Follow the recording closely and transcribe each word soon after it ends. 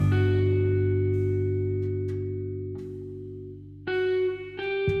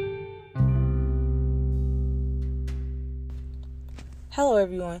Hello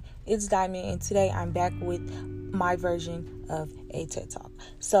everyone, it's Diamond, and today I'm back with my version of a TED Talk.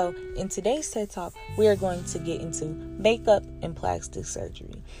 So in today's TED Talk, we are going to get into makeup and plastic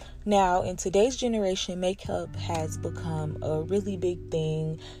surgery. Now, in today's generation, makeup has become a really big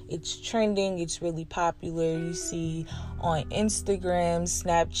thing. It's trending, it's really popular. You see on Instagram,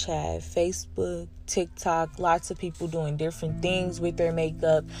 Snapchat, Facebook, TikTok, lots of people doing different things with their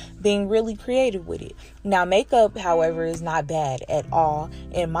makeup, being really creative with it. Now, makeup, however, is not bad at all.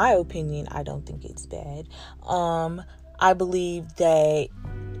 In my opinion, I don't think it's bad. I believe that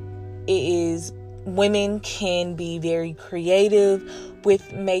women can be very creative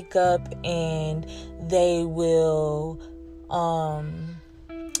with makeup, and they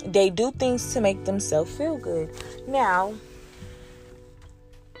do things to make themselves feel good. Now,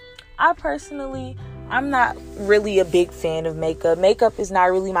 I'm not really a big fan of makeup. Makeup is not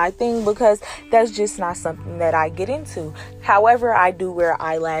really my thing because that's just not something that I get into. However, I do wear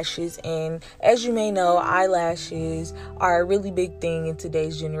eyelashes, and as you may know, eyelashes are a really big thing in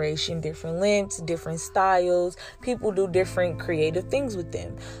today's generation. Different lengths, different styles. People do different creative things with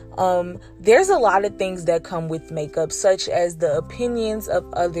them. There's a lot of things that come with makeup, such as the opinions of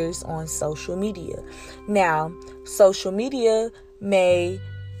others on social media. Now, social media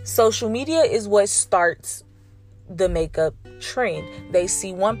is what starts the makeup trend. They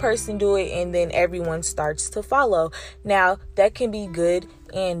see one person do it and then everyone starts to follow. Now, that can be good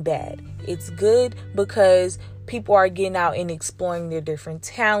and bad. It's good because people are getting out and exploring their different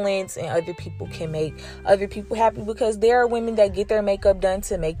talents, and other people can make other people happy because there are women that get their makeup done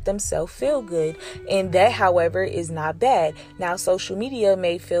to make themselves feel good, and that, however, is not bad. Now, social media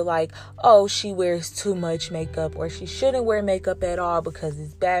may feel like, oh, she wears too much makeup, or she shouldn't wear makeup at all because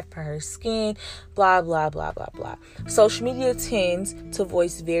it's bad for her skin, blah, blah, blah, blah, blah. Social media tends to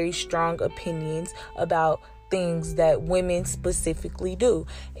voice very strong opinions about things that women specifically do,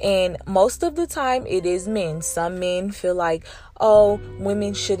 and most of the time it is men. Some men feel like, oh,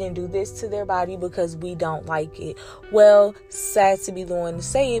 women shouldn't do this to their body because we don't like it. Well, sad to be the one to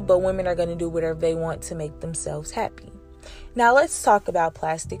say it, but women are going to do whatever they want to make themselves happy. Now, let's talk about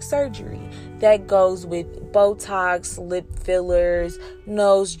plastic surgery. That goes with Botox, lip fillers,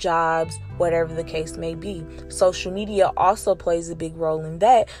 nose jobs, whatever the case may be. Social media also plays a big role in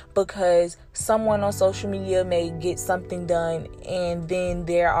that because someone on social media may get something done, and then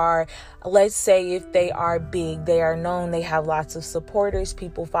let's say if they are big, they are known, they have lots of supporters,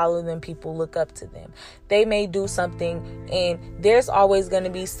 people follow them, people look up to them. They may do something, and there's always going to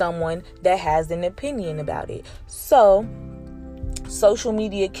be someone that has an opinion about it. So, social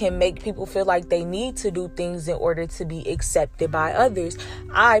media can make people feel like they need to do things in order to be accepted by others.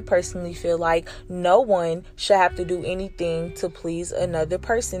 I personally feel like no one should have to do anything to please another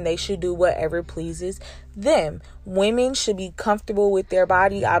person. They should do whatever pleases them. Women should be comfortable with their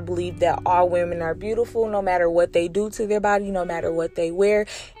body. I believe that all women are beautiful no matter what they do to their body, no matter what they wear.